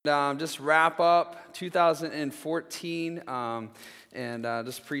Just wrap up 2014 and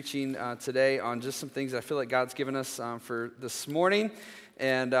just preaching today on just some things I feel like God's given us for this morning,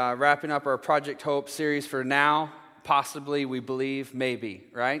 and wrapping up our Project Hope series for now. Possibly, we believe, maybe,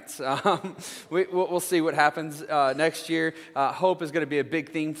 right? So, we'll see what happens next year. Hope is going to be a big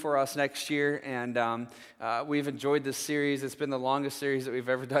theme for us next year, and we've enjoyed this series. It's been the longest series that we've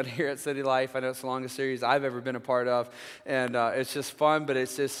ever done here at City Life. I know it's the longest series I've ever been a part of, and it's just fun, but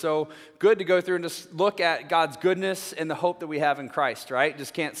it's just so good to go through and just look at God's goodness and the hope that we have in Christ, right?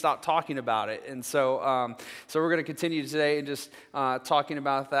 Just can't stop talking about it, and so we're going to continue today and just talking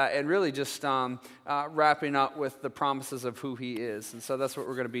about that, and really just wrapping up with the promises of who He is. And so that's what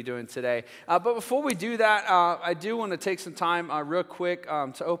we're going to be doing today. But before we do that, I do want to take some time real quick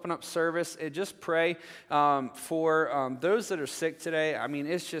to open up service and just pray for those that are sick today. I mean,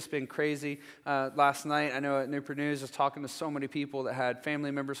 it's just been crazy. Last night, I know at Newport News, I was talking to so many people that had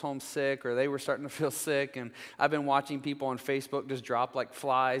family members home sick, or they were starting to feel sick. And I've been watching people on Facebook just drop like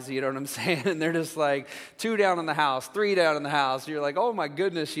flies, you know what I'm saying? And they're just like 2 down in the house, 3 down in the house. You're like, oh my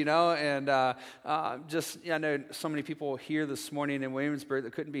goodness, you know? And I know so many people here this morning in Williamsburg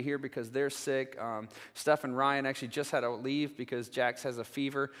that couldn't be here because they're sick. Steph and Ryan actually just had to leave because Jax has a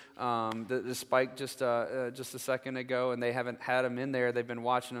fever. The spike just a second ago, and they haven't had him in there. They've been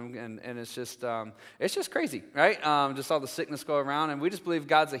watching him, and it's just crazy, right? Just all the sickness go around, and we just believe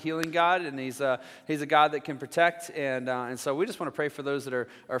God's a healing God, and He's a God that can protect, and so we just want to pray for those that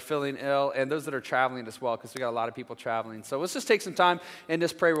are feeling ill and those that are traveling as well, because we got a lot of people traveling. So let's just take some time and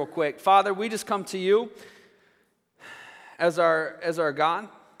just pray real quick. Father, we just come to You as our God,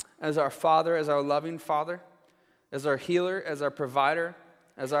 as our Father, as our loving Father, as our healer, as our provider,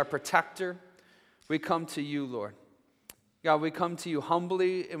 as our protector. We come to You, Lord. God, we come to You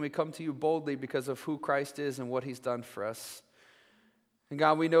humbly, and we come to You boldly because of who Christ is and what He's done for us. And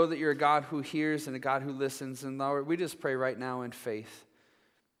God, we know that You're a God who hears and a God who listens. And Lord, we just pray right now in faith.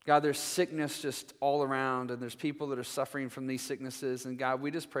 God, there's sickness just all around, and there's people that are suffering from these sicknesses. And God,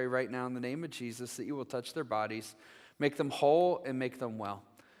 we just pray right now in the name of Jesus that You will touch their bodies, make them whole, and make them well.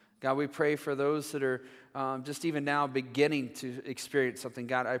 God, we pray for those that are just even now beginning to experience something.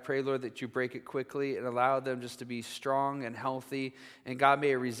 God, I pray, Lord, that You break it quickly and allow them just to be strong and healthy. And God,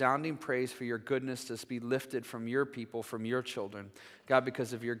 may a resounding praise for Your goodness just be lifted from Your people, from Your children. God,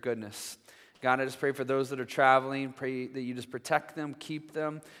 because of Your goodness. God, I just pray for those that are traveling. Pray that You just protect them, keep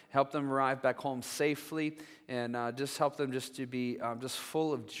them, help them arrive back home safely, and just help them just to be just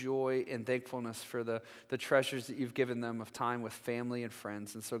full of joy and thankfulness for the treasures that You've given them of time with family and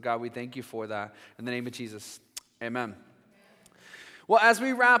friends. And so, God, we thank You for that. In the name of Jesus, amen. Well, as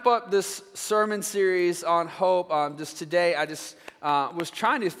we wrap up this sermon series on hope, just today, I just was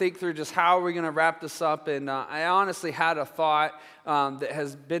trying to think through just how we're going to wrap this up, and I honestly had a thought that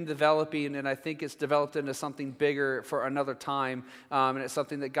has been developing, and I think it's developed into something bigger for another time, and it's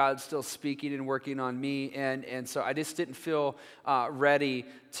something that God's still speaking and working on me, and so I just didn't feel ready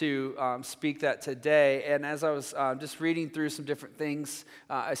to speak that today. And as I was just reading through some different things,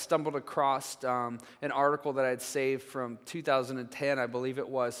 I stumbled across an article that I'd saved from 2010, I believe it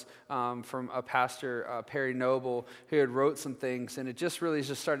was, from a pastor, Perry Noble, who had wrote some things, and it just really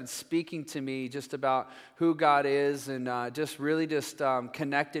just started speaking to me just about who God is, and just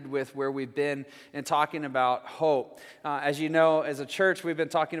connected with where we've been and talking about hope. As you know, as a church, we've been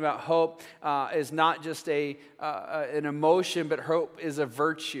talking about hope is not just an emotion, but hope is a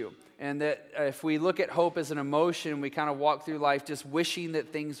virtue. And that if we look at hope as an emotion, we kind of walk through life just wishing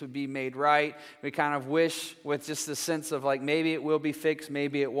that things would be made right. We kind of wish with just the sense of like, maybe it will be fixed,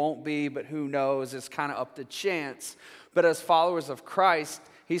 maybe it won't be, but who knows? It's kind of up to chance. But as followers of Christ,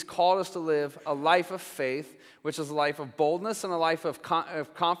 He's called us to live a life of faith, which is a life of boldness and a life of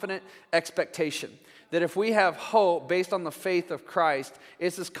confident expectation. That if we have hope based on the faith of Christ,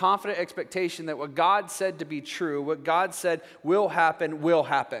 it's this confident expectation that what God said to be true, what God said will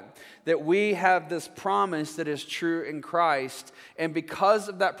happen. That we have this promise that is true in Christ, and because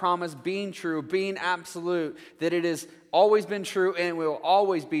of that promise being true, being absolute, that it has always been true and will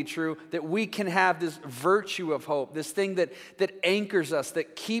always be true, that we can have this virtue of hope, this thing that anchors us,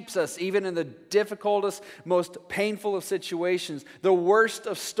 that keeps us even in the difficultest, most painful of situations, the worst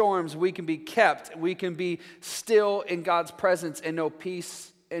of storms. We can be kept, we can be still in God's presence and know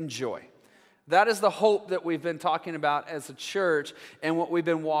peace and joy. That is the hope that we've been talking about as a church and what we've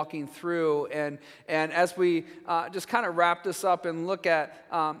been walking through. And as we just kind of wrap this up and look at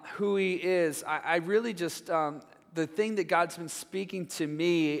who He is, I really just, the thing that God's been speaking to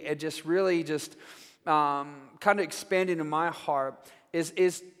me and just really just kind of expanding in my heart is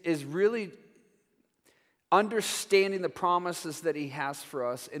really understanding the promises that he has for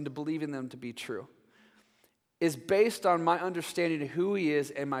us and to believing them to be true is based on my understanding of who he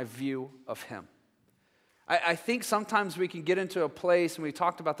is and my view of him. I think sometimes we can get into a place, and we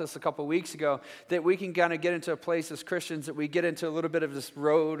talked about this a couple weeks ago, that we can kind of get into a place as Christians that we get into a little bit of this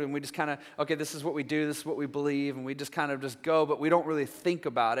road and we just kind of, okay, this is what we do, this is what we believe, and we just kind of just go, but we don't really think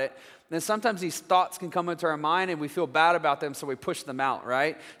about it. And then sometimes these thoughts can come into our mind and we feel bad about them, so we push them out,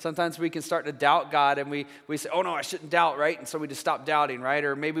 right? Sometimes we can start to doubt God and we say, oh no, I shouldn't doubt, right? And so we just stop doubting, right?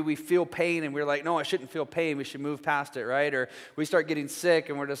 Or maybe we feel pain and we're like, no, I shouldn't feel pain, we should move past it, right? Or we start getting sick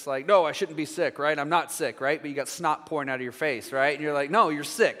and we're just like, no, I shouldn't be sick, right? I'm not sick, right? But you got snot pouring out of your face, right? And you're like, no, you're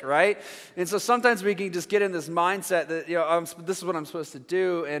sick, right? And so sometimes we can just get in this mindset that, this is what I'm supposed to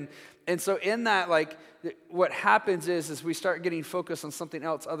do. And so in that, like, what happens is we start getting focused on something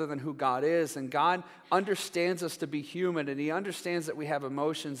else other than who God is. And God understands us to be human, and he understands that we have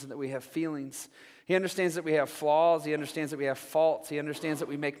emotions and that we have feelings. He understands that we have flaws. He understands that we have faults. He understands that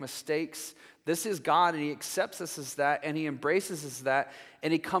we make mistakes. This is God, and he accepts us as that, and he embraces us as that,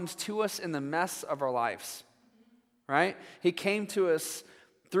 and he comes to us in the mess of our lives, right? He came to us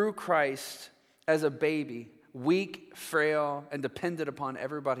through Christ as a baby, weak, frail, and dependent upon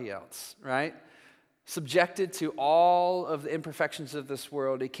everybody else, right? Subjected to all of the imperfections of this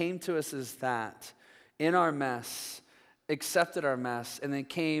world. He came to us as that, in our mess, accepted our mess, and then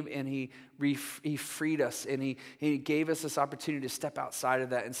came and he freed us, and he gave us this opportunity to step outside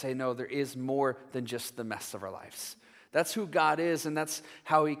of that and say, no, there is more than just the mess of our lives. That's who God is, and that's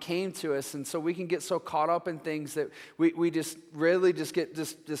how he came to us. And so we can get so caught up in things that we just really just get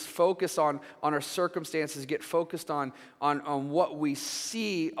just focus on our circumstances, get focused on what we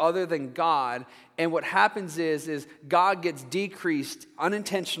see other than God. And what happens is God gets decreased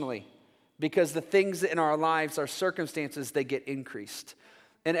unintentionally because the things in our lives, our circumstances, they get increased.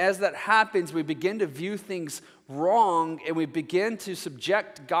 And as that happens, we begin to view things wrong, and we begin to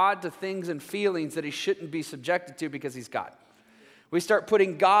subject God to things and feelings that he shouldn't be subjected to because he's God. We start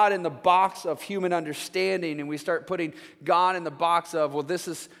putting God in the box of human understanding, and we start putting God in the box of, well, this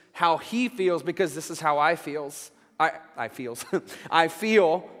is how he feels because this is how I feels. I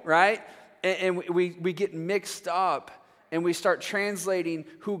feel, right? And we get mixed up. And we start translating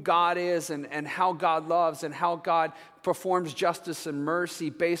who God is and how God loves and how God performs justice and mercy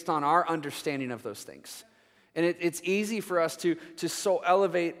based on our understanding of those things. And it's easy for us to so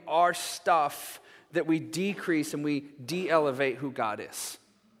elevate our stuff that we decrease and we de-elevate who God is.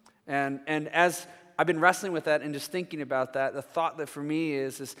 And as I've been wrestling with that and just thinking about that, the thought that for me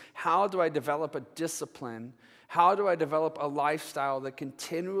is how do I develop a discipline? How do I develop a lifestyle that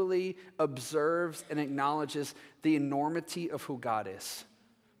continually observes and acknowledges the enormity of who God is?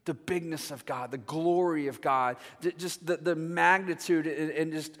 The bigness of God, the glory of God, just the magnitude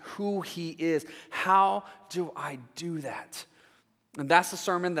and just who he is. How do I do that? And that's the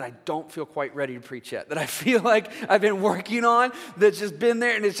sermon that I don't feel quite ready to preach yet, that I feel like I've been working on, that's just been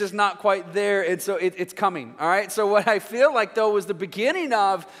there and it's just not quite there. And so it's coming, all right? So what I feel like, though, was the beginning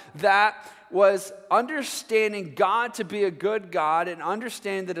of that was understanding God to be a good God and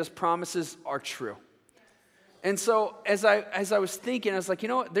understand that his promises are true. And so as I was thinking, I was like, you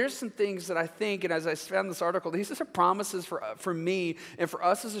know what, there's some things that I think, and as I found this article, these are promises for me and for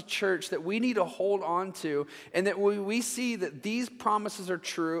us as a church that we need to hold on to, and that we see that these promises are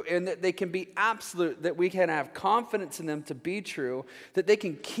true and that they can be absolute, that we can have confidence in them to be true, that they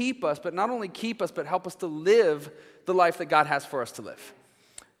can keep us, but not only keep us, but help us to live the life that God has for us to live.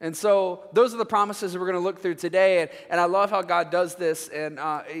 And so those are the promises that we're going to look through today. And I love how God does this. And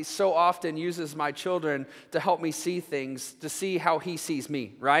he so often uses my children to help me see things, to see how he sees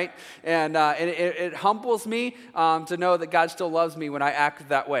me, right? And it humbles me to know that God still loves me when I act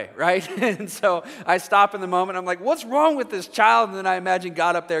that way, right? And so I stop in the moment. I'm like, what's wrong with this child? And then I imagine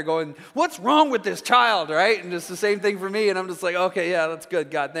God up there going, what's wrong with this child, right? And it's the same thing for me. And I'm just like, okay, yeah, that's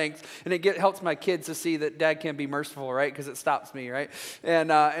good, God, thanks. And it helps my kids to see that Dad can be merciful, right? Because it stops me, right?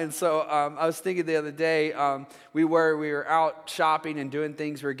 And so I was thinking the other day, we were out shopping and doing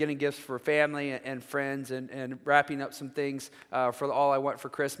things. We were getting gifts for family and friends and wrapping up some things for All I Want for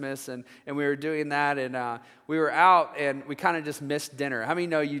Christmas. And we were doing that, and we were out, and we kind of just missed dinner. How many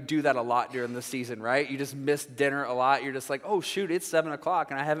know you do that a lot during the season, right? You just miss dinner a lot. You're just like, oh, shoot, it's 7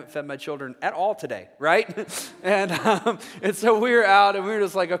 o'clock, and I haven't fed my children at all today, right? and so we were out, and we were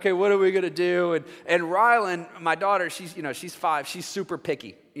just like, okay, what are we going to do? And Rylan, my daughter, she's 5. She's super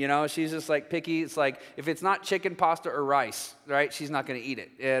picky. You know, she's just like picky. It's like if it's not chicken, pasta, or rice, right? She's not going to eat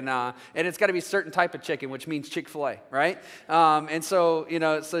it, and it's got to be a certain type of chicken, which means Chick-fil-A, right? And so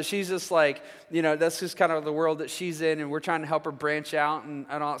so she's just like, that's just kind of the world that she's in, and we're trying to help her branch out and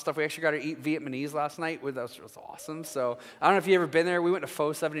all that stuff. We actually got her to eat Vietnamese last night, which was awesome. So I don't know if you ever been there. We went to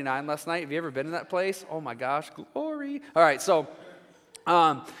Pho 79 last night. Have you ever been to that place? Oh my gosh, glory! All right, so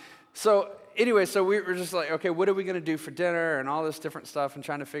anyway, so we were just like, okay, what are we going to do for dinner and all this different stuff and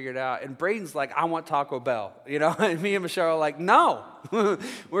trying to figure it out. And Braden's like, I want Taco Bell, and me and Michelle are like, no,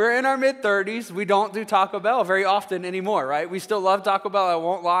 we're in our mid-30s. We don't do Taco Bell very often anymore, right? We still love Taco Bell. I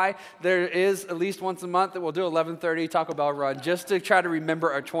won't lie. There is at least once a month that we'll do 11:30 Taco Bell run just to try to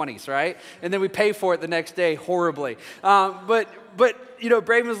remember our 20s, right? And then we pay for it the next day horribly. But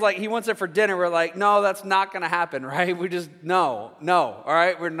Braden was like, he wants it for dinner. We're like, no, that's not going to happen, right? We just, no, all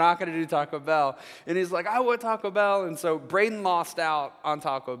right? We're not going to do Taco Bell. And he's like, I want Taco Bell. And so Braden lost out on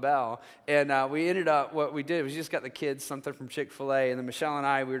Taco Bell. And we ended up, what we did was we just got the kids something from Chick-fil-A. And then Michelle and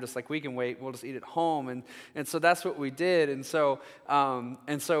I, we were just like, we can wait. We'll just eat at home. And so that's what we did. And so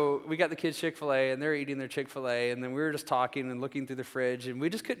we got the kids Chick-fil-A, and they're eating their Chick-fil-A. And then we were just talking and looking through the fridge. And we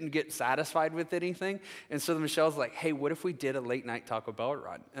just couldn't get satisfied with anything. And so Michelle's like, hey, what if we did a late night Taco Bell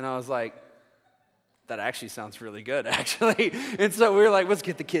run? And I was like, that actually sounds really good, actually. And so we were like, let's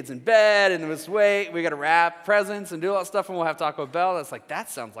get the kids in bed, and let's wait. We got to wrap presents and do all that stuff, and we'll have Taco Bell. That's like, that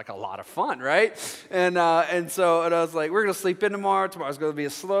sounds like a lot of fun, right? And I was like, we're going to sleep in tomorrow. Tomorrow's going to be a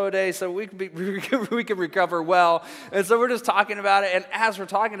slow day, so we can recover well. And so we're just talking about it, and as we're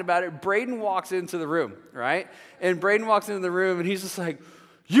talking about it, Braden walks into the room, right? And Braden walks into the room, and he's just like,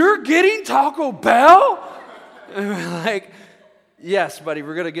 you're getting Taco Bell? And we're like, yes, buddy,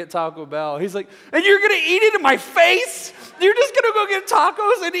 we're going to get Taco Bell. He's like, and you're going to eat it in my face? You're just going to go get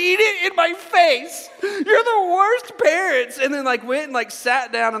tacos and eat it in my face? You're the worst parents. And then went and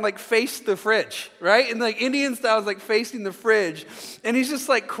sat down and faced the fridge, right? And Indian style is facing the fridge. And he's just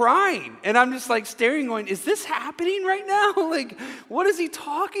crying. And I'm just staring going, is this happening right now? What is he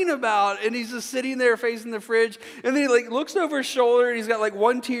talking about? And he's just sitting there facing the fridge. And then he looks over his shoulder, and he's got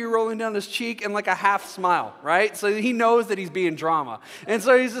one tear rolling down his cheek and a half smile, right? So he knows that he's being drama. And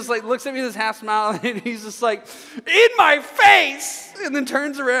so he's just looks at me with this half smile, and he's just in my face, and then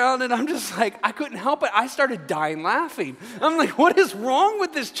turns around, and I'm just I couldn't help it. I started dying laughing. I'm like, what is wrong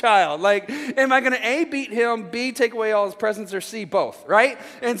with this child? Am I going to A, beat him, B, take away all his presents, or C, both, right?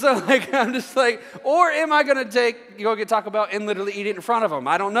 And so I'm just or am I going to go get Taco Bell and literally eat it in front of him?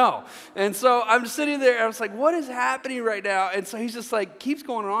 I don't know. And so I'm just sitting there, and I was like, what is happening right now? And so he's just keeps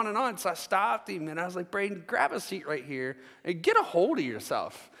going on and on. So I stopped him, and I was like, Braden, grab a seat right here and get a hold of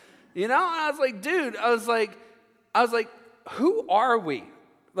yourself. And I was like, dude, I was like, who are we?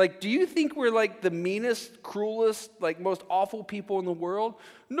 Do you think we're the meanest, cruelest, most awful people in the world?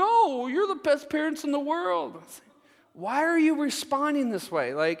 No, you're the best parents in the world. Why are you responding this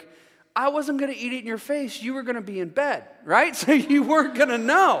way? I wasn't going to eat it in your face. You were going to be in bed, right? So you weren't going to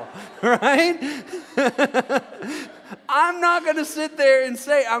know, right? I'm not going to sit there and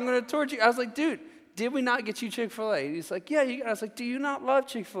say, I'm going to torture you. I was like, dude, did we not get you Chick-fil-A? And he's like, yeah. I was like, do you not love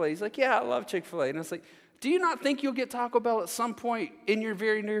Chick-fil-A? He's like, yeah, I love Chick-fil-A. And I was like, do you not think you'll get Taco Bell at some point in your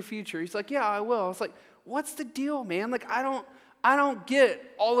very near future? He's like, yeah, I will. I was like, what's the deal, man? I don't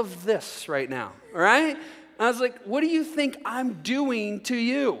get all of this right now, right? And I was like, what do you think I'm doing to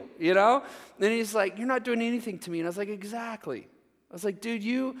you, And he's like, you're not doing anything to me. And I was like, exactly. I was like, dude,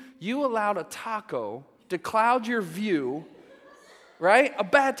 you allowed a taco to cloud your view, right? A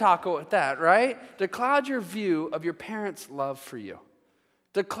bad taco at that, right? To cloud your view of your parents' love for you.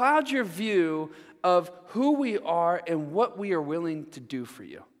 To cloud your view of who we are and what we are willing to do for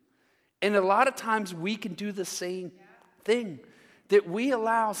you. And a lot of times we can do the same thing. That we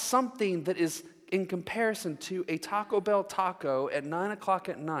allow something that is in comparison to a Taco Bell taco at 9 o'clock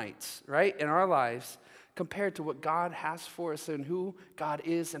at night, right, in our lives, compared to what God has for us and who God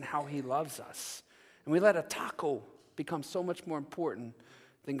is and how he loves us. And we let a taco become so much more important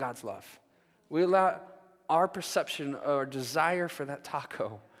than God's love. We allow our perception or desire for that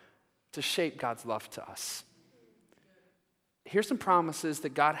taco to shape God's love to us. Here's some promises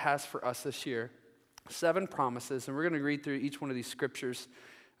that God has for us this year. 7 promises, and we're going to read through each one of these scriptures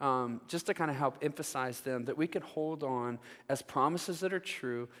just to kind of help emphasize them, that we can hold on as promises that are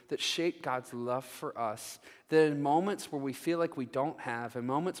true, that shape God's love for us, that in moments where we feel like we don't have, in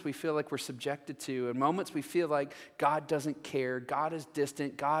moments we feel like we're subjected to, in moments we feel like God doesn't care, God is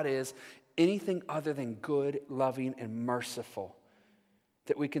distant, God is anything other than good, loving, and merciful,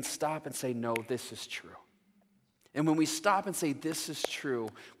 that we can stop and say, no, this is true. And when we stop and say, this is true,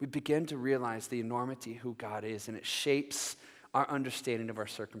 we begin to realize the enormity of who God is, and it shapes our understanding of our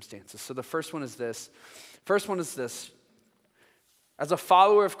circumstances. So the first one is this. First one is this. As a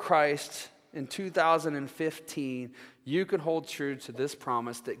follower of Christ in 2015, you can hold true to this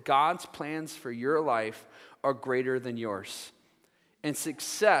promise that God's plans for your life are greater than yours. And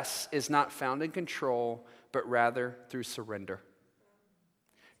success is not found in control, but rather through surrender.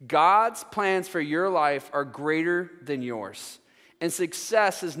 God's plans for your life are greater than yours. And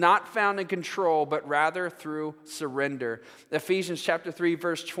success is not found in control, but rather through surrender. Ephesians chapter 3,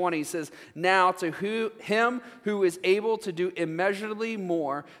 verse 20 says, "Now to him who is able to do immeasurably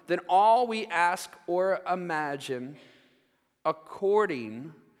more than all we ask or imagine,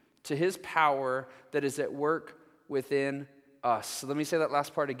 according to his power that is at work within us." So let me say that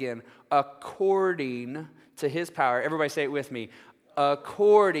last part again. According to his power. Everybody say it with me.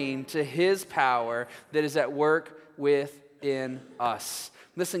 According to his power that is at work within us.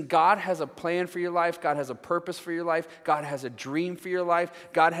 Listen, God has a plan for your life. God has a purpose for your life. God has a dream for your life.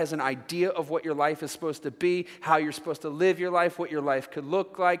 God has an idea of what your life is supposed to be, how you're supposed to live your life, what your life could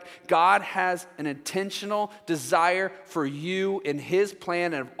look like. God has an intentional desire for you in his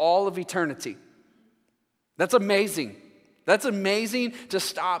plan and of all of eternity. That's amazing. That's amazing to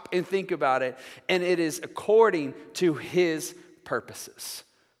stop and think about it. And it is according to his purposes.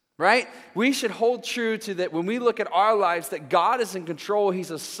 Right? We should hold true to that when we look at our lives, that God is in control. He's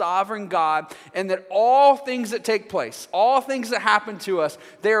a sovereign God, and that all things that take place, all things that happen to us,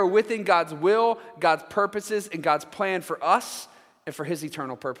 they are within God's will, God's purposes, and God's plan for us and for his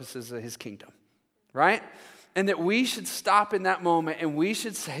eternal purposes of his kingdom. Right? And that we should stop in that moment and we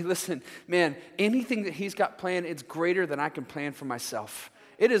should say, listen, man, anything that he's got planned, it's greater than I can plan for myself.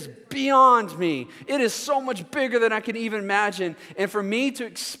 It is beyond me. It is so much bigger than I can even imagine. And for me to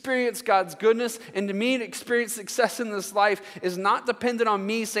experience God's goodness and to me to experience success in this life is not dependent on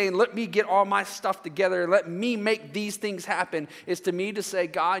me saying, let me get all my stuff together. Let me make these things happen. It's to me to say,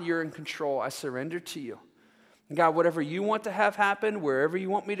 God, you're in control. I surrender to you. And God, whatever you want to have happen, wherever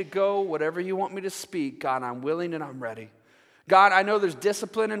you want me to go, whatever you want me to speak, God, I'm willing and I'm ready. God, I know there's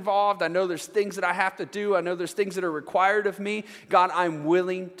discipline involved. I know there's things that I have to do. I know there's things that are required of me. God, I'm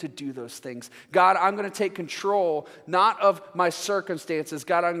willing to do those things. God, I'm going to take control, not of my circumstances.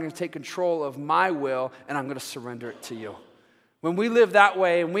 God, I'm going to take control of my will, and I'm going to surrender it to you. When we live that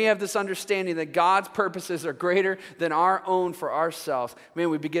way and we have this understanding that God's purposes are greater than our own for ourselves,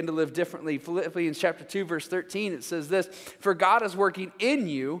 man, we begin to live differently. Philippians chapter 2, verse 13, it says this, "For God is working in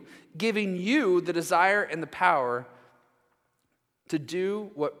you, giving you the desire and the power to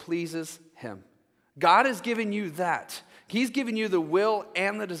do what pleases him." God is giving you that. He's giving you the will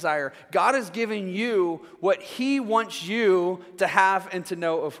and the desire. God is giving you what he wants you to have and to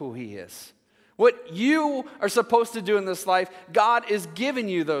know of who he is. What you are supposed to do in this life, God is giving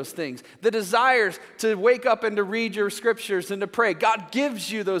you those things. The desires to wake up and to read your scriptures and to pray, God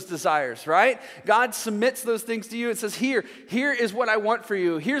gives you those desires, right? God submits those things to you and says, here is what I want for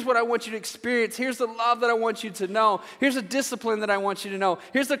you. Here's what I want you to experience. Here's the love that I want you to know. Here's the discipline that I want you to know.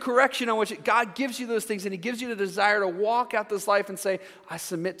 Here's the correction I want you. God gives you those things, and he gives you the desire to walk out this life and say, I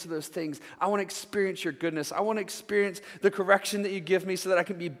submit to those things. I want to experience your goodness. I want to experience the correction that you give me so that I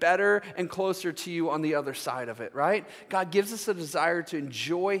can be better and closer to you on the other side of it, right? God gives us a desire to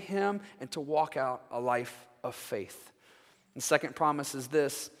enjoy him and to walk out a life of faith. The second promise is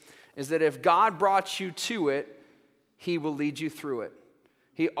this, is that if God brought you to it, he will lead you through it.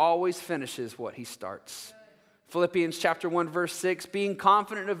 He always finishes what he starts. Philippians chapter 1, verse 6, "Being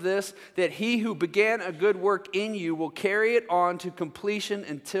confident of this, that he who began a good work in you will carry it on to completion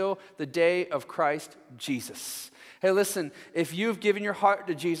until the day of Christ Jesus." Hey, listen, if you've given your heart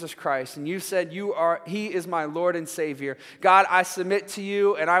to Jesus Christ and you've said he is my Lord and Savior, God, I submit to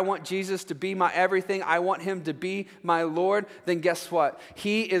you and I want Jesus to be my everything. I want him to be my Lord. Then guess what?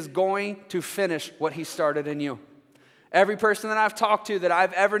 He is going to finish what he started in you. Every person that I've talked to that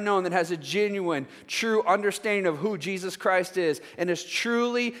I've ever known that has a genuine, true understanding of who Jesus Christ is and has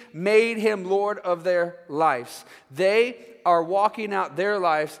truly made him Lord of their lives, they are walking out their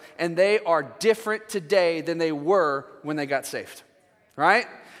lives and they are different today than they were when they got saved, right?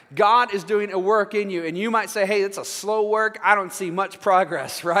 God is doing a work in you, and you might say, hey, it's a slow work. I don't see much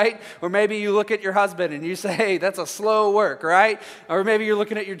progress, right? Or maybe you look at your husband and you say, hey, that's a slow work, right? Or maybe you're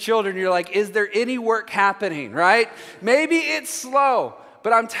looking at your children and you're like, is there any work happening, right? Maybe it's slow.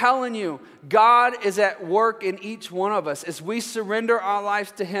 But I'm telling you, God is at work in each one of us as we surrender our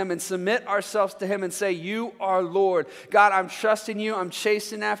lives to Him and submit ourselves to Him and say, you are Lord. God, I'm trusting you. I'm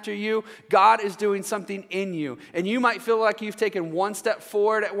chasing after you. God is doing something in you. And you might feel like you've taken one step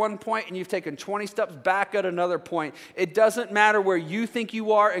forward at one point and you've taken 20 steps back at another point. It doesn't matter where you think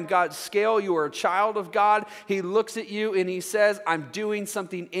you are in God's scale. You are a child of God. He looks at you and He says, I'm doing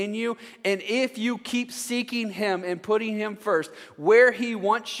something in you. And if you keep seeking Him and putting Him first, where He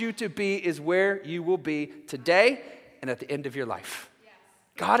wants you to be is where you will be today and at the end of your life.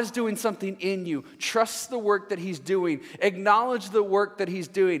 God is doing something in you. Trust the work that He's doing. Acknowledge the work that He's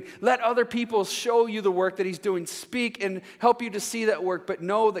doing. Let other people show you the work that He's doing. Speak and help you to see that work, but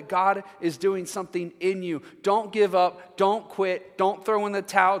know that God is doing something in you. Don't give up. Don't quit. Don't throw in the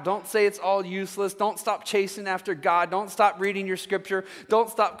towel. Don't say it's all useless. Don't stop chasing after God. Don't stop reading your scripture. Don't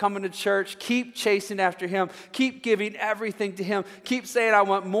stop coming to church. Keep chasing after Him. Keep giving everything to Him. Keep saying, I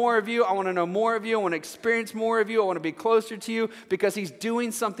want more of you. I want to know more of you. I want to experience more of you. I want to be closer to you, because He's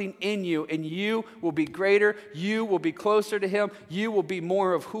doing something in you, and you will be greater. You will be closer to Him. You will be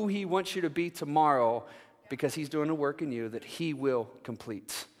more of who He wants you to be tomorrow, because He's doing a work in you that He will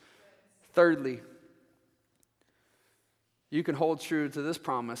complete. Thirdly, you can hold true to this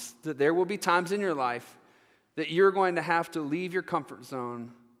promise that there will be times in your life that you're going to have to leave your comfort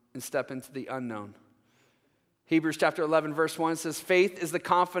zone and step into the unknown. Hebrews chapter 11 verse 1 says, faith is the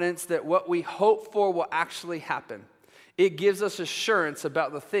confidence that what we hope for will actually happen. It gives us assurance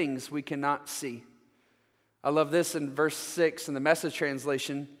about the things we cannot see. I love this in verse 6 in the Message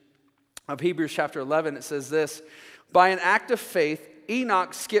translation of Hebrews chapter 11. It says this, by an act of faith,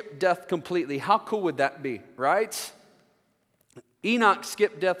 Enoch skipped death completely. How cool would that be, right? Enoch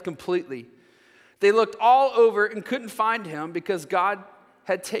skipped death completely. They looked all over and couldn't find him because God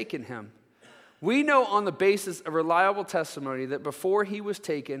had taken him. We know on the basis of reliable testimony that before he was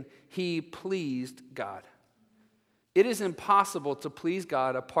taken, he pleased God. It is impossible to please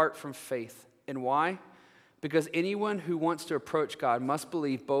God apart from faith. And why? Because anyone who wants to approach God must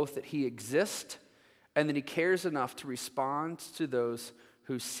believe both that He exists and that He cares enough to respond to those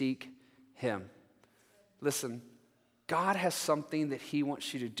who seek Him. Listen, God has something that He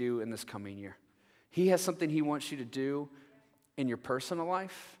wants you to do in this coming year. He has something He wants you to do in your personal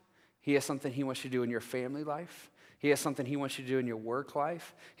life. He has something He wants you to do in your family life. He has something He wants you to do in your work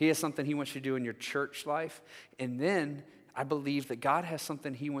life. He has something He wants you to do in your church life. And then I believe that God has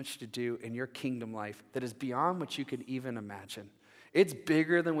something He wants you to do in your kingdom life that is beyond what you could even imagine. It's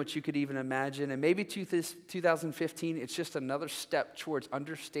bigger than what you could even imagine. And maybe 2015, it's just another step towards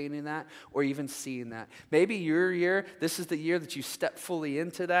understanding that or even seeing that. Maybe your year, this is the year that you step fully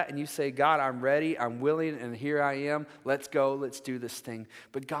into that and you say, God, I'm ready, I'm willing, and here I am. Let's go, let's do this thing.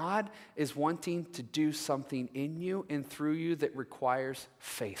 But God is wanting to do something in you and through you that requires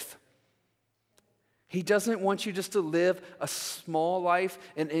faith. He doesn't want you just to live a small life,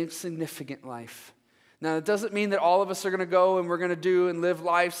 an insignificant life. Now, it doesn't mean that all of us are going to go and we're going to do and live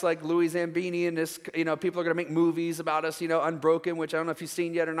lives like Louis Zambini and this, people are going to make movies about us, Unbroken, which I don't know if you've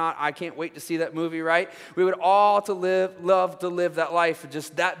seen yet or not. I can't wait to see that movie, right? We would all love to live that life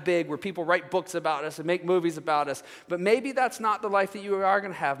just that big where people write books about us and make movies about us. But maybe that's not the life that you are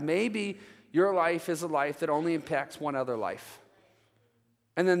going to have. Maybe your life is a life that only impacts one other life.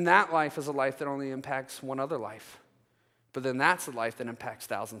 And then that life is a life that only impacts one other life. But then that's a life that impacts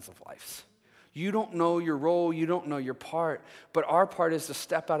thousands of lives. You don't know your role, you don't know your part, but our part is to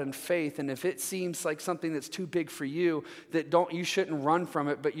step out in faith. And if it seems like something that's too big for you, you shouldn't run from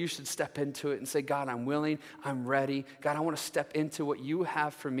it, but you should step into it and say, God, I'm willing, I'm ready. God, I want to step into what you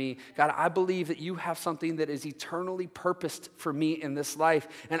have for me. God, I believe that you have something that is eternally purposed for me in this life,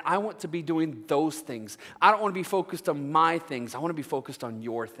 and I want to be doing those things. I don't want to be focused on my things. I want to be focused on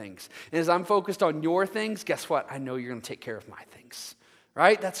your things. And as I'm focused on your things, guess what? I know you're going to take care of my things.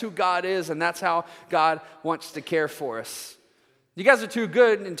 Right? That's who God is, and that's how God wants to care for us. You guys are too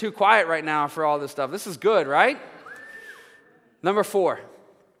good and too quiet right now for all this stuff. This is good, right? Number four.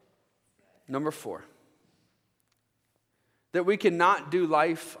 That we cannot do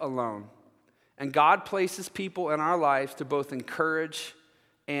life alone. And God places people in our lives to both encourage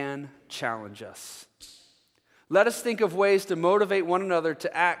and challenge us. Let us think of ways to motivate one another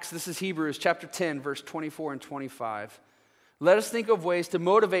to acts. This is Hebrews chapter 10, verse 24 and 25. Let us think of ways to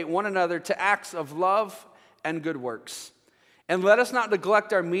motivate one another to acts of love and good works. And let us not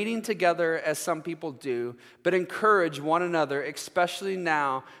neglect our meeting together as some people do, but encourage one another, especially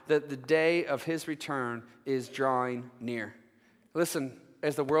now that the day of His return is drawing near. Listen,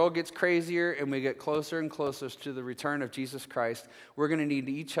 as the world gets crazier and we get closer and closer to the return of Jesus Christ, we're going to need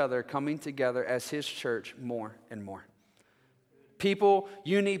each other coming together as His church more and more.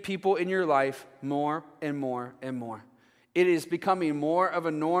 You need people in your life more and more and more. It is becoming more of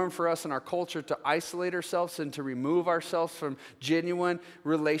a norm for us in our culture to isolate ourselves and to remove ourselves from genuine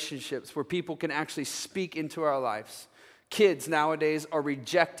relationships where people can actually speak into our lives. Kids nowadays are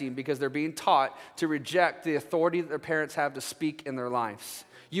rejecting because they're being taught to reject the authority that their parents have to speak in their lives.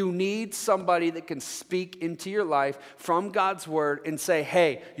 You need somebody that can speak into your life from God's word and say,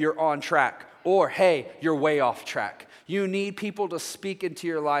 hey, you're on track, or hey, you're way off track. You need people to speak into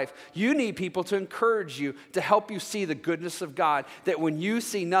your life. You need people to encourage you, to help you see the goodness of God, that when you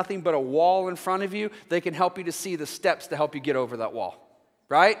see nothing but a wall in front of you, they can help you to see the steps to help you get over that wall,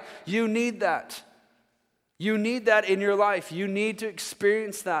 right? You need that. You need that in your life. You need to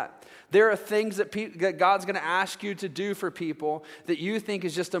experience that. There are things that God's going to ask you to do for people that you think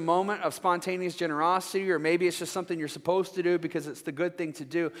is just a moment of spontaneous generosity, or maybe it's just something you're supposed to do because it's the good thing to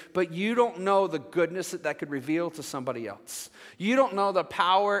do, but you don't know the goodness that could reveal to somebody else. You don't know the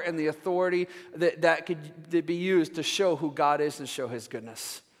power and the authority that could be used to show who God is and show his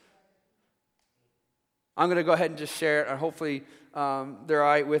goodness. I'm going to go ahead and just share it, and hopefully they're all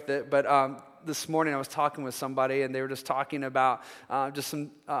right with it, but this morning I was talking with somebody, and they were just talking about trying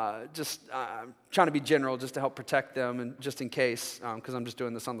to be general just to help protect them, and just in case, because I'm just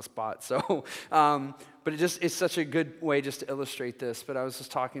doing this on the spot. So, but it's such a good way just to illustrate this. But I was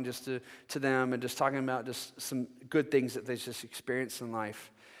just talking just to them, and just talking about just some good things that they just experienced in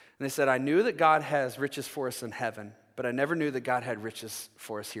life. And they said, I knew that God has riches for us in heaven, but I never knew that God had riches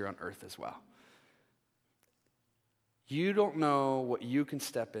for us here on earth as well. You don't know what you can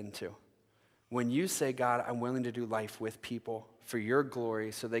step into when you say, God, I'm willing to do life with people for your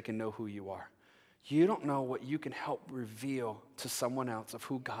glory so they can know who you are. You don't know what you can help reveal to someone else of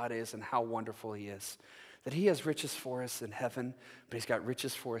who God is and how wonderful he is. That he has riches for us in heaven, but he's got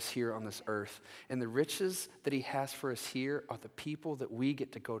riches for us here on this earth. And the riches that he has for us here are the people that we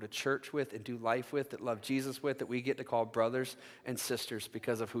get to go to church with and do life with, that love Jesus with, that we get to call brothers and sisters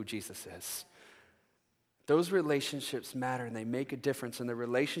because of who Jesus is. Those relationships matter, and they make a difference. And the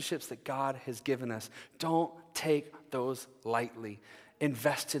relationships that God has given us, don't take those lightly.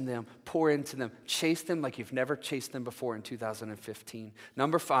 Invest in them, pour into them, chase them like you've never chased them before in 2015.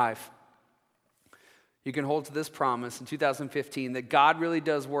 Number 5, you can hold to this promise in 2015 that God really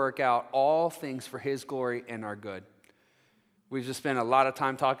does work out all things for his glory and our good. We've just spent a lot of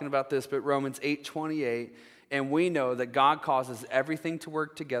time talking about this, but Romans 8:28, and we know that God causes everything to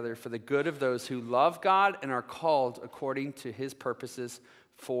work together for the good of those who love God and are called according to his purposes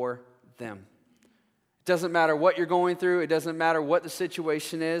for them. It doesn't matter what you're going through. It doesn't matter what the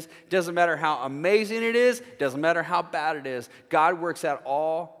situation is. It doesn't matter how amazing it is. It doesn't matter how bad it is. God works out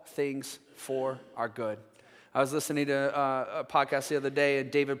all things for our good. I was listening to a podcast the other day,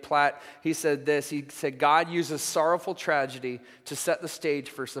 and David Platt, he said this. He said, God uses sorrowful tragedy to set the stage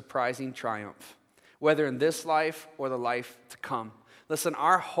for surprising triumph, whether in this life or the life to come. Listen,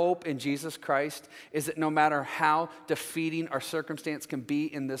 our hope in Jesus Christ is that no matter how defeating our circumstance can be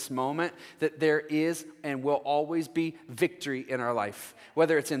in this moment, that there is and will always be victory in our life.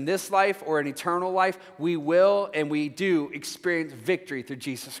 Whether it's in this life or an eternal life, we will and we do experience victory through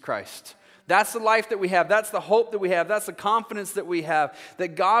Jesus Christ. That's the life that we have. That's the hope that we have. That's the confidence that we have,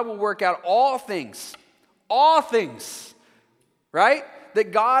 that God will work out all things, right?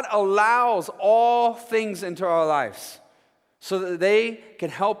 That God allows all things into our lives so that they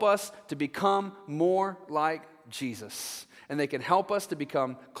can help us to become more like Jesus. And they can help us to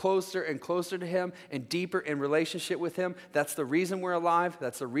become closer and closer to him and deeper in relationship with him. That's the reason we're alive.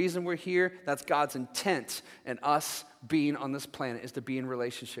 That's the reason we're here. That's God's intent in us being on this planet, is to be in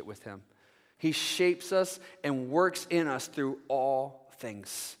relationship with him. He shapes us and works in us through all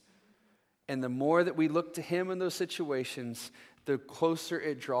things. And the more that we look to him in those situations, the closer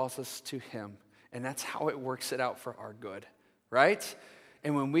it draws us to him. And that's how it works it out for our good, right?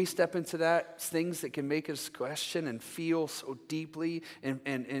 And when we step into that, things that can make us question and feel so deeply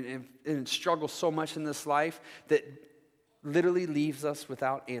and struggle so much in this life that literally leaves us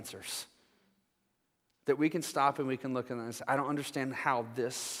without answers. That we can stop and we can look at it and say, I don't understand how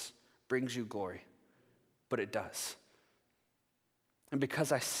this brings you glory, but it does. And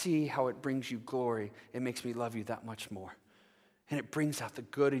because I see how it brings you glory, it makes me love you that much more. And it brings out the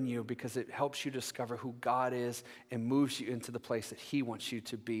good in you because it helps you discover who God is and moves you into the place that he wants you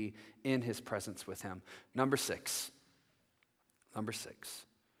to be in his presence with him. Number 6.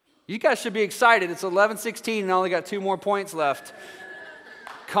 You guys should be excited. It's 11:16 and I only got 2 more points left.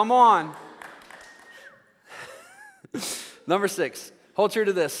 Come on. Number 6. Hold true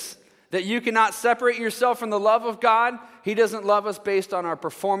to this. That you cannot separate yourself from the love of God. He doesn't love us based on our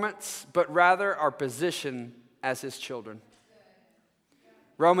performance, but rather our position as his children.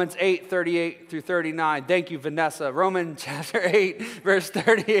 Romans 8:38 through 39. Thank you, Vanessa. Romans chapter 8, verse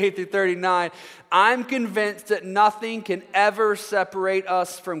 38 through 39. I'm convinced that nothing can ever separate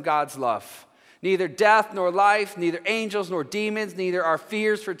us from God's love. Neither death nor life, neither angels nor demons, neither our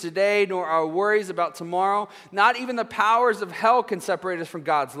fears for today nor our worries about tomorrow. Not even the powers of hell can separate us from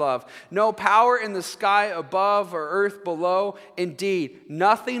God's love. No power in the sky above or earth below. Indeed,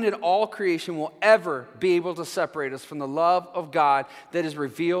 nothing in all creation will ever be able to separate us from the love of God that is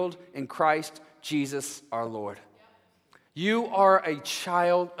revealed in Christ Jesus our Lord. You are a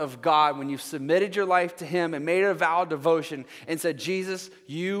child of God when you've submitted your life to Him and made a vow of devotion and said, Jesus,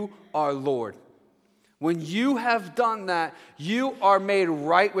 you are Lord. When you have done that, you are made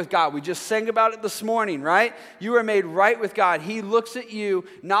right with God. We just sang about it this morning, right? You are made right with God. He looks at you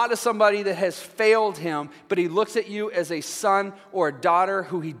not as somebody that has failed Him, but He looks at you as a son or a daughter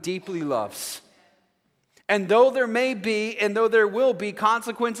who He deeply loves. And though there may be, and though there will be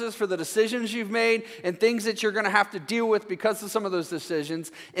consequences for the decisions you've made and things that you're going to have to deal with because of some of those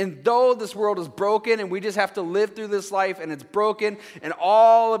decisions, and though this world is broken and we just have to live through this life and it's broken and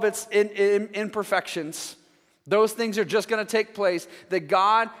all of its imperfections, those things are just going to take place, that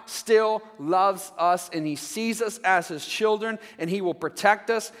God still loves us and He sees us as His children, and He will protect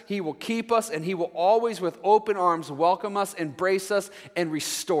us, He will keep us, and He will always with open arms welcome us, embrace us, and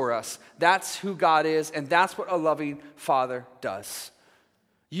restore us. That's who God is, and that's what a loving Father does.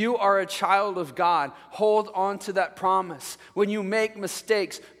 You are a child of God. Hold on to that promise. When you make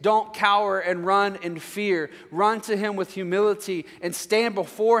mistakes, don't cower and run in fear. Run to Him with humility and stand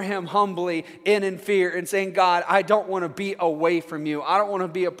before Him humbly in fear and saying, God, I don't want to be away from you. I don't want to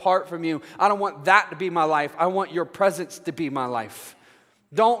be apart from you. I don't want that to be my life. I want your presence to be my life.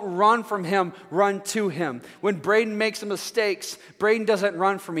 Don't run from Him, run to Him. When Braden makes mistakes, Braden doesn't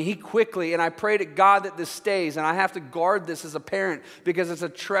run from me. He quickly, and I pray to God that this stays, and I have to guard this as a parent because it's a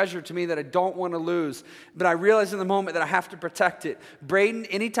treasure to me that I don't want to lose. But I realize in the moment that I have to protect it. Braden,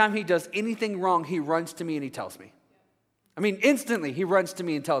 anytime he does anything wrong, he runs to me and he tells me. I mean, instantly he runs to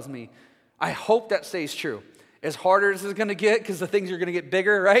me and tells me. I hope that stays true. As harder as it's going to get, because the things are going to get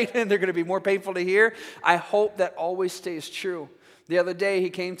bigger, right? And they're going to be more painful to hear. I hope that always stays true. The other day, he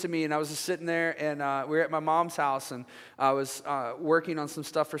came to me, and I was just sitting there, and we were at my mom's house, and I was working on some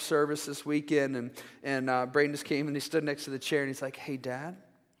stuff for service this weekend, and Braden just came, and he stood next to the chair, and he's like, hey, Dad.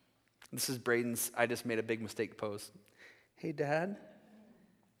 This is Braden's I just made a big mistake pose. Hey, Dad.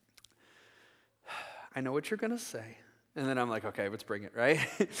 I know what you're going to say. And then I'm like, okay, let's bring it, right?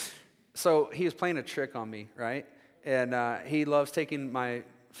 So he was playing a trick on me, right? And he loves taking my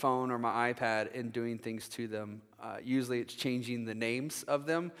phone or my iPad and doing things to them. Usually it's changing the names of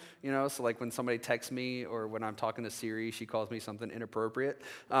them, so like when somebody texts me or when I'm talking to Siri, she calls me something inappropriate,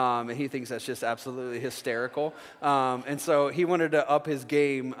 and he thinks that's just absolutely hysterical. And so he wanted to up his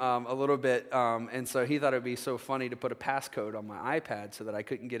game a little bit, and so he thought it would be so funny to put a passcode on my iPad so that I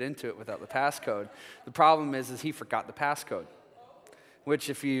couldn't get into it without the passcode. The problem is he forgot the passcode.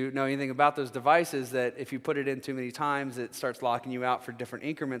 Which, if you know anything about those devices, that if you put it in too many times, it starts locking you out for different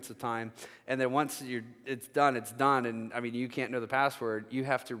increments of time. And then once it's done, it's done. And I mean, you can't know the password. You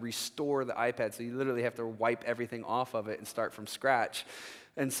have to restore the iPad. So you literally have to wipe everything off of it and start from scratch.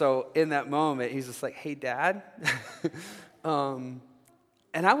 And so in that moment, he's just like, hey, Dad. And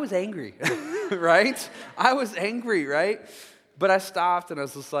I was angry, right? I was angry, right? But I stopped and I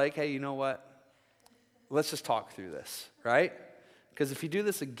was just like, hey, you know what? Let's just talk through this, right? Because if you do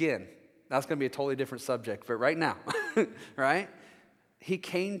this again, that's going to be a totally different subject. But right now, right? He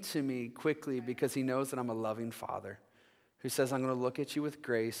came to me quickly because he knows that I'm a loving father who says, I'm going to look at you with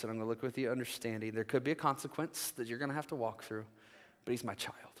grace and I'm going to look with you understanding. There could be a consequence that you're going to have to walk through, but he's my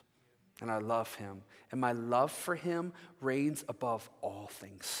child. And I love him. And my love for him reigns above all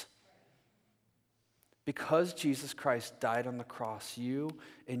things. Because Jesus Christ died on the cross, you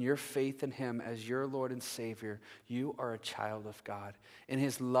and your faith in him as your Lord and Savior, you are a child of God. And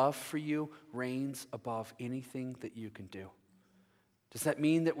his love for you reigns above anything that you can do. Does that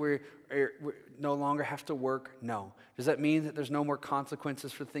mean that we no longer have to work? No. Does that mean that there's no more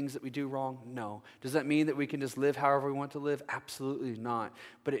consequences for things that we do wrong? No. Does that mean that we can just live however we want to live? Absolutely not.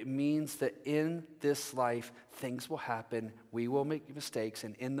 But it means that in this life, things will happen, we will make mistakes,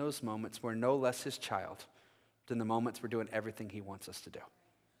 and in those moments, we're no less his child than the moments we're doing everything he wants us to do.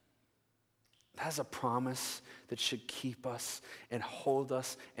 That's a promise that should keep us and hold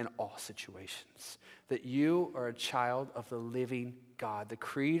us in all situations. That you are a child of the living God, the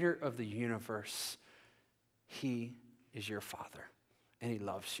creator of the universe. He is your father, and he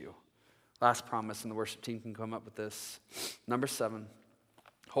loves you. Last promise, and the worship team can come up with this. Number 7,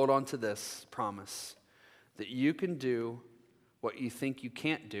 hold on to this promise, that you can do what you think you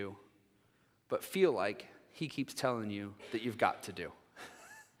can't do, but feel like he keeps telling you that you've got to do.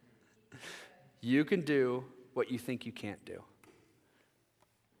 You can do what you think you can't do.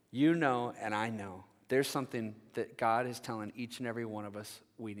 You know, and I know, there's something that God is telling each and every one of us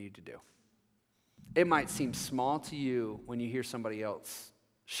we need to do. It might seem small to you when you hear somebody else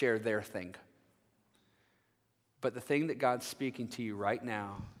share their thing. But the thing that God's speaking to you right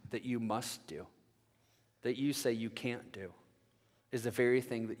now that you must do, that you say you can't do, is the very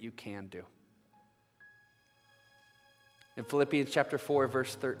thing that you can do. In Philippians chapter 4,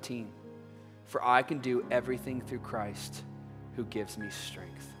 verse 13, for I can do everything through Christ who gives me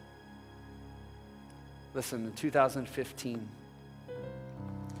strength. Listen, in 2015,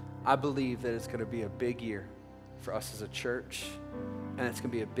 I believe that it's going to be a big year for us as a church, and it's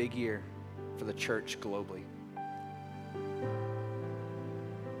going to be a big year for the church globally.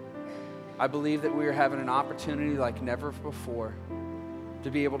 I believe that we are having an opportunity like never before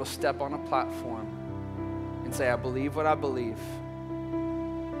to be able to step on a platform and say, I believe what I believe,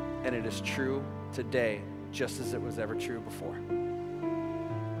 and it is true today just as it was ever true before.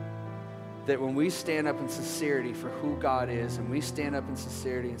 That when we stand up in sincerity for who God is, and we stand up in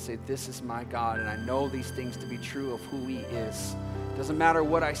sincerity and say, this is my God, and I know these things to be true of who he is. Doesn't matter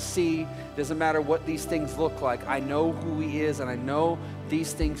what I see, doesn't matter what these things look like. I know who he is, and I know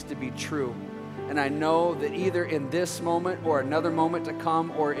these things to be true. And I know that either in this moment or another moment to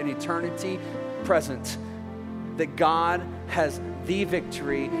come or in eternity present, that God has the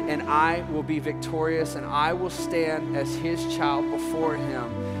victory, and I will be victorious, and I will stand as his child before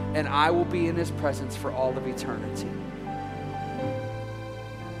him, and I will be in his presence for all of eternity.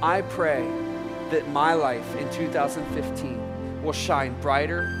 I pray that my life in 2015 will shine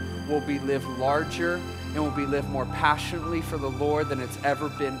brighter, will be lived larger, and will be lived more passionately for the Lord than it's ever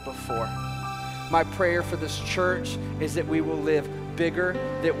been before. My prayer for this church is that we will live bigger,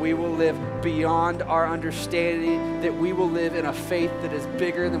 that we will live beyond our understanding, that we will live in a faith that is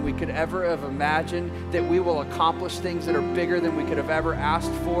bigger than we could ever have imagined, that we will accomplish things that are bigger than we could have ever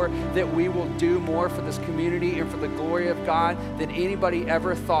asked for, that we will do more for this community and for the glory of God than anybody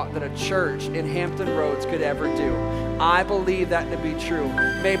ever thought that a church in Hampton Roads could ever do. I believe that to be true.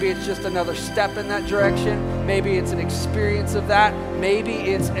 Maybe it's just another step in that direction. Maybe it's an experience of that. Maybe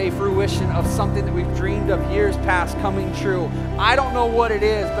it's a fruition of something that we've dreamed of years past coming true. I don't know what it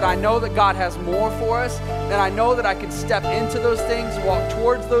is, but I know that God has more for us, and I know that I can step into those things, walk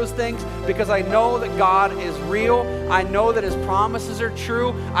towards those things, because I know that God is real. I know that his promises are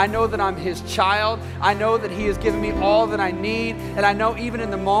true. I know that I'm his child. I know that he has given me all that I need, and I know even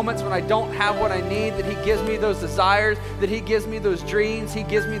in the moments when I don't have what I need, that he gives me those desires, that he gives me those dreams, he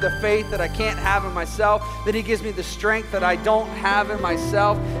gives me the faith that I can't have in myself, that he gives me the strength that I don't have in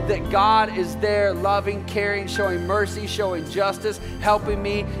myself, that God is there loving, caring, showing mercy, showing justice, helping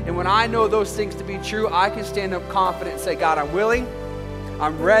me. And when I know those things to be true, I can stand up confident and say, God, I'm willing,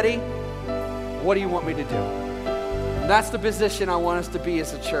 I'm ready. What do you want me to do? And that's the position I want us to be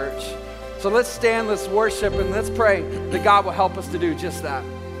as a church. So let's stand, let's worship, and let's pray that God will help us to do just that.